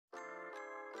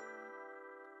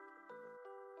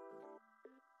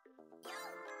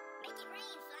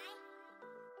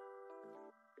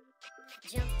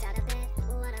Jumped out of bed,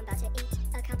 what I'm about to eat.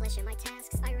 Accomplishing my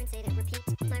tasks, I rinse it and repeat.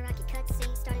 My rocky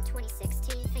cutscene started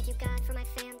 2016. Thank you God for my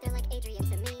fam, they're like Adrian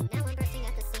to me. Now I'm bursting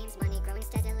at the seams, money growing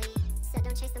steadily. Said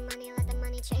don't chase the money, let the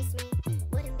money chase me.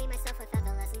 Wouldn't be myself without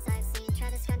the lessons I've seen.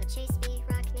 Travis Scott, no chase me,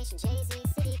 Rock Nation, Jay-Z.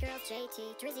 City Girl,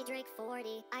 JT, Drizzy Drake,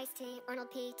 40 Ice-T,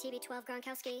 Arnold P, TB12,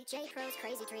 Gronkowski. J-Pros,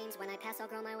 crazy dreams, when I pass I'll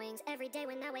grow my wings. Every day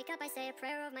when I wake up I say a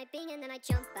prayer of my being. And then I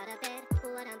jump out of bed,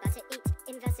 what I'm about to eat.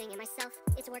 Investing in myself,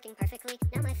 it's working perfectly.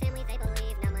 Now my family, they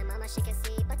believe, now my mama, she can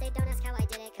see. But they don't ask how I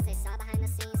did it, cause they saw behind the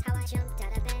scenes. How I jumped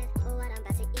out of bed, what I'm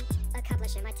about to eat.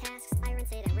 Accomplishing my tasks, I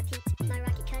rinse it and repeat. My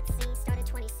rocky cutscene started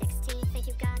 2016. Thank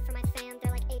you God for my fam,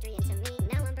 they're like Adrian to me.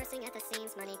 Now I'm bursting at the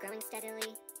seams, money growing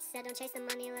steadily. Said don't chase the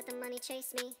money, let the money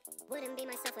chase me. Wouldn't be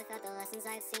myself without the lessons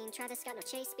I've seen. Travis Scott, no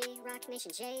chase me, Rock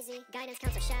Nation, Jay-Z. Guidance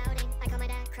counselor shouting, I call my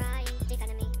dad crying. Deep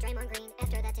enemy, Draymond Green,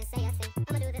 after that didn't say a thing.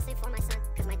 I'ma do this thing for my son,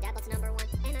 cause my dad was number one.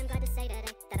 And I'm glad to say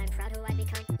today, that I'm proud who I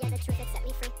become. Yeah, the truth, it set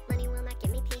me free. Money will not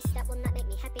give me peace, that will not make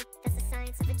me happy. That's the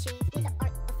science of achieve. Need the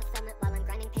art of fulfillment while I'm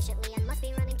grinding patiently. And must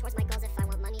be running towards my goals if I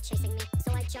want money chasing me.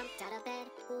 So I jumped out of bed,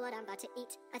 what I'm about to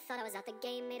eat. I thought I was out the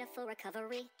game, made a full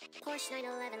recovery. Porsche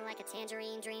 911 like a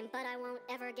tangerine dream. But I won't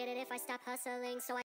ever get it if I stop hustling, so I